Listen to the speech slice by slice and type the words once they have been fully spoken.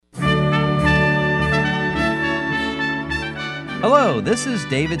Hello, this is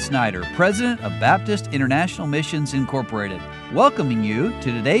David Snyder, President of Baptist International Missions Incorporated, welcoming you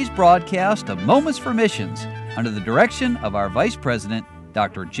to today's broadcast of Moments for Missions under the direction of our Vice President,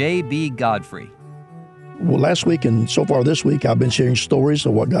 Dr. J.B. Godfrey. Well, last week and so far this week, I've been sharing stories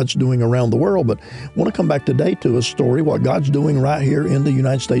of what God's doing around the world, but I want to come back today to a story, what God's doing right here in the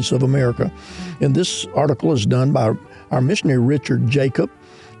United States of America. And this article is done by our missionary Richard Jacob,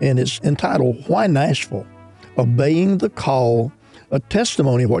 and it's entitled, Why Nashville? Obeying the Call, a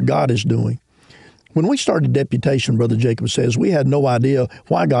testimony of what God is doing. When we started deputation, Brother Jacob says, we had no idea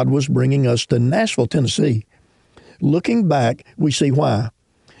why God was bringing us to Nashville, Tennessee. Looking back, we see why.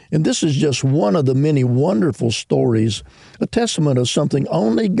 And this is just one of the many wonderful stories, a testament of something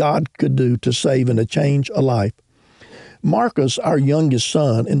only God could do to save and to change a life. Marcus, our youngest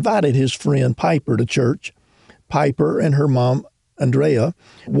son, invited his friend Piper to church. Piper and her mom, Andrea,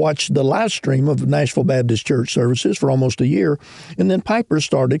 watched the live stream of Nashville Baptist Church services for almost a year, and then Piper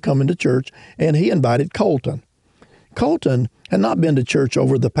started coming to church, and he invited Colton. Colton had not been to church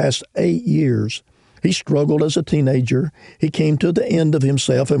over the past 8 years. He struggled as a teenager. He came to the end of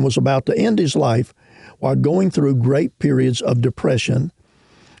himself and was about to end his life while going through great periods of depression.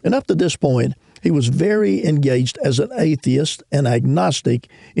 And up to this point, he was very engaged as an atheist and agnostic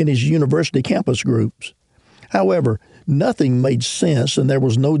in his university campus groups. However, nothing made sense and there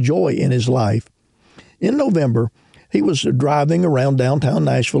was no joy in his life. In November, he was driving around downtown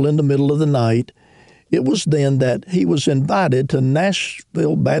Nashville in the middle of the night. It was then that he was invited to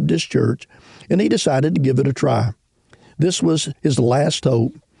Nashville Baptist Church, and he decided to give it a try. This was his last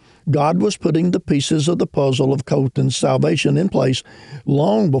hope. God was putting the pieces of the puzzle of Colton's salvation in place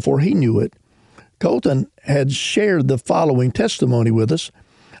long before he knew it. Colton had shared the following testimony with us.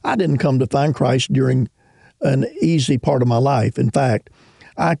 I didn't come to find Christ during an easy part of my life. In fact,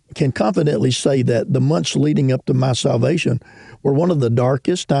 I can confidently say that the months leading up to my salvation were one of the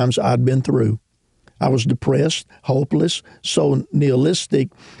darkest times I'd been through. I was depressed, hopeless, so nihilistic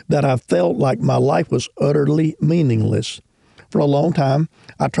that I felt like my life was utterly meaningless. For a long time,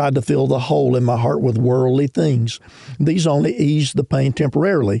 I tried to fill the hole in my heart with worldly things. These only eased the pain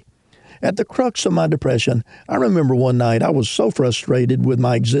temporarily. At the crux of my depression, I remember one night I was so frustrated with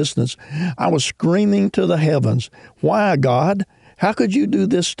my existence, I was screaming to the heavens, "Why, God? How could you do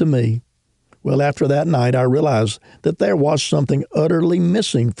this to me?" Well, after that night, I realized that there was something utterly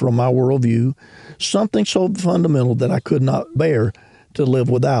missing from my worldview, something so fundamental that I could not bear to live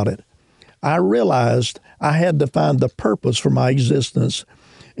without it. I realized I had to find the purpose for my existence,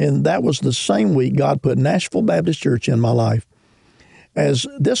 and that was the same week God put Nashville Baptist Church in my life. As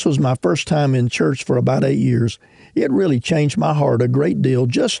this was my first time in church for about 8 years, it really changed my heart a great deal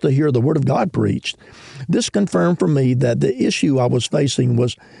just to hear the Word of God preached. This confirmed for me that the issue I was facing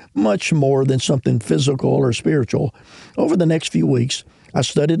was much more than something physical or spiritual. Over the next few weeks, I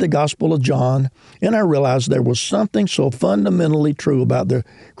studied the Gospel of John, and I realized there was something so fundamentally true about the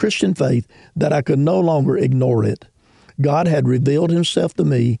Christian faith that I could no longer ignore it. God had revealed himself to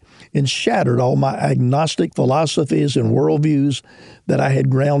me and shattered all my agnostic philosophies and worldviews that I had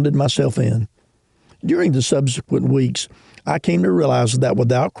grounded myself in. During the subsequent weeks, I came to realize that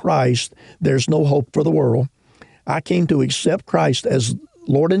without Christ, there's no hope for the world. I came to accept Christ as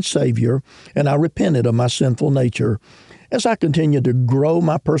Lord and Savior, and I repented of my sinful nature. As I continue to grow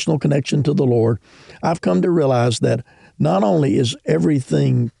my personal connection to the Lord, I've come to realize that not only is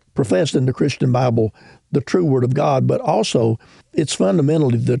everything professed in the Christian Bible the true Word of God, but also it's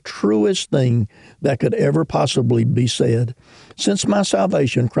fundamentally the truest thing that could ever possibly be said. Since my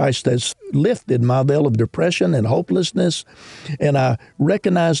salvation, Christ has lifted my veil of depression and hopelessness, and I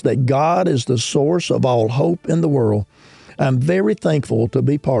recognize that God is the source of all hope in the world. I'm very thankful to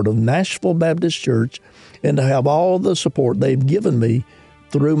be part of Nashville Baptist Church and to have all the support they've given me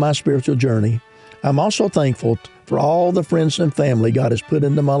through my spiritual journey. I'm also thankful for all the friends and family God has put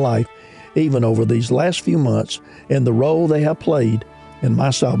into my life, even over these last few months, and the role they have played in my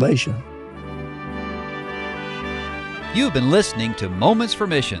salvation. You've been listening to Moments for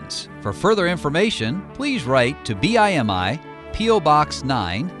Missions. For further information, please write to BIMI, P.O. Box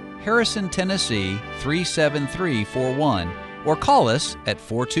 9, Harrison, Tennessee 37341, or call us at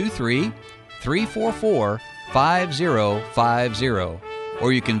 423-344-5050.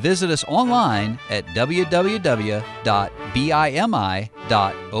 Or you can visit us online at www.bimi.org.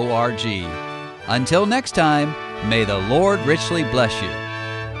 Until next time, may the Lord richly bless you.